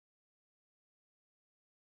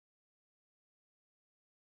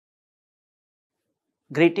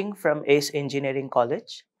Greeting from ACE Engineering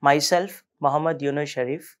College. Myself, Mohammad Yunus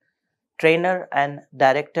Sharif, trainer and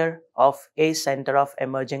director of ACE Center of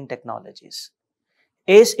Emerging Technologies.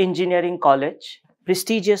 ACE Engineering College,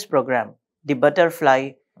 prestigious program, The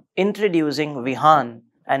Butterfly, introducing Vihaan,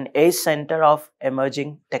 an ACE Center of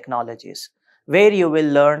Emerging Technologies, where you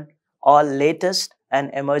will learn all latest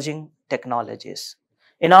and emerging technologies.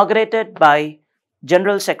 Inaugurated by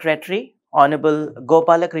General Secretary Honorable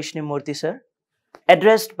Gopala Krishnamurthy sir,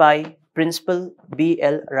 addressed by Principal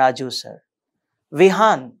B.L. Raju sir.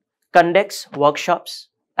 Vihaan conducts workshops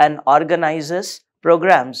and organizes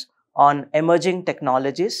programs on emerging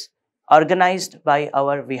technologies organized by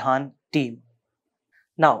our Vihaan team.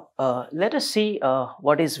 Now, let us see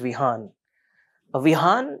what is Vihaan.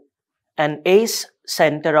 Vihaan, an ACE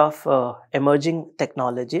Center of Emerging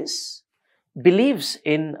Technologies, believes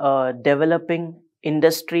in developing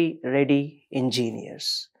industry-ready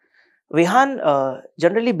engineers. Vihaan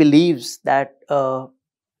generally believes that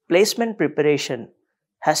placement preparation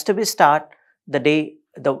has to be start the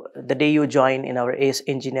day you join in our ACE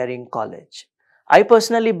Engineering College. I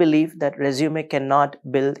personally believe that resume cannot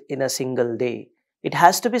build in a single day. It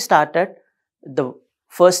has to be started the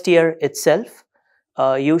first year itself.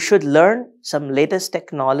 You should learn some latest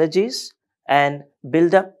technologies and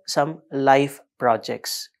build up some life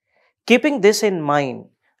projects. Keeping this in mind,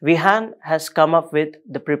 Vihaan has come up with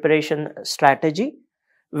the preparation strategy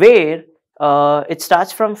where it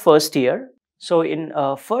starts from first year. So in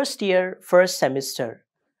first year, first semester,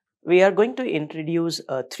 we are going to introduce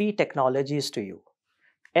 3 technologies to you.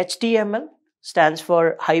 HTML stands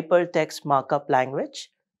for Hypertext Markup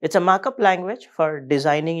Language. It's a markup language for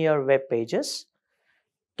designing your web pages.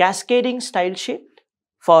 Cascading Style Sheet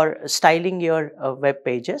for styling your web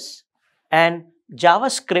pages. And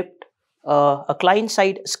JavaScript, a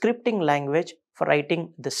client-side scripting language for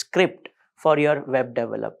writing the script for your web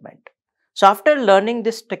development. So after learning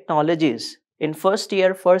these technologies in first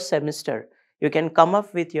year, first semester, you can come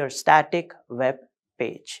up with your static web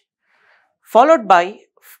page. Followed by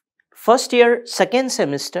first year, second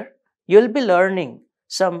semester, you'll be learning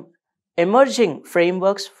some emerging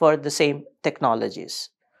frameworks for the same technologies.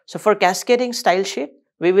 So for Cascading Style Sheet,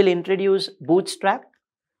 we will introduce Bootstrap,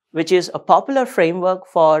 which is a popular framework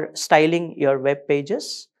for styling your web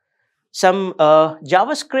pages. Some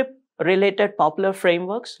JavaScript related popular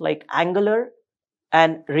frameworks like Angular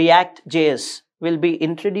and React.js will be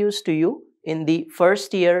introduced to you in the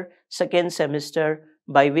first year, second semester,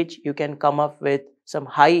 by which you can come up with some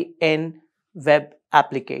high-end web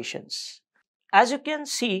applications. As you can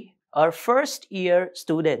see, our first year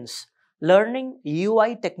students learning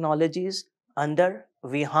UI technologies under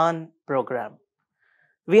Vihaan program.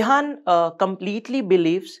 Vihaan completely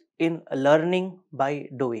believes in learning by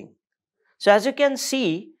doing. So as you can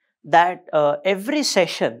see that every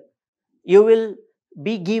session you will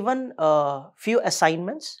be given a few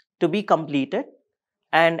assignments to be completed,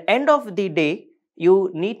 and end of the day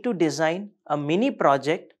you need to design a mini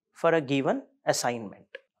project for a given assignment.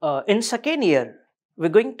 In second year, we're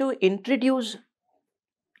going to introduce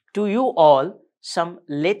to you all some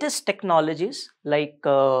latest technologies like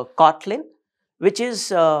Kotlin, which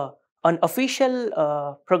is an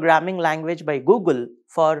official programming language by Google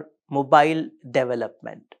for mobile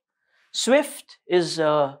development. Swift is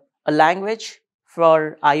a language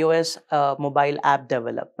for iOS mobile app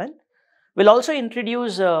development. We'll also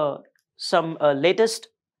introduce some latest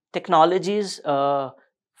technologies,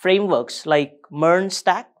 frameworks like MERN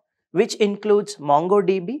Stack, which includes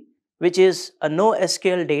MongoDB, which is a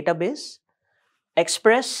NoSQL database,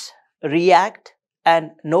 Express, React,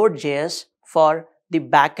 and Node.js for the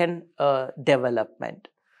backend development.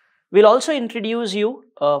 We'll also introduce you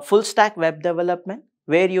full stack web development,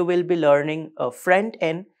 where you will be learning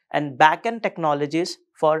front-end and back-end technologies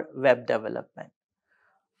for web development.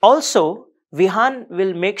 Also, Vihaan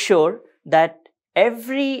will make sure that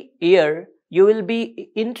every year you will be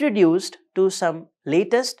introduced to some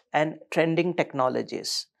latest and trending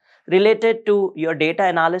technologies related to your data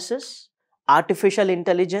analysis, artificial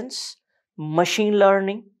intelligence, machine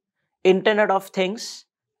learning, Internet of Things,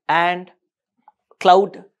 and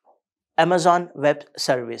cloud Amazon Web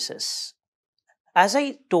Services. As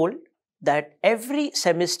I told that every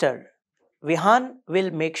semester, Vihaan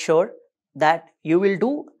will make sure that you will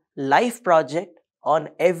do live project on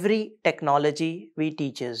every technology we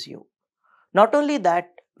teaches you. Not only that,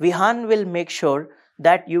 Vihaan will make sure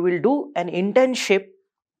that you will do an internship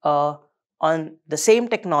on the same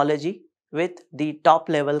technology with the top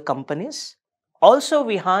level companies. Also,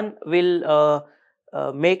 Vihaan will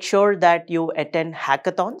make sure that you attend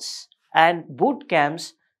hackathons and boot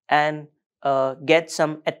camps and get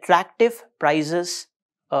some attractive prizes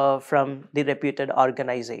from the reputed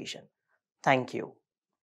organization. Thank you.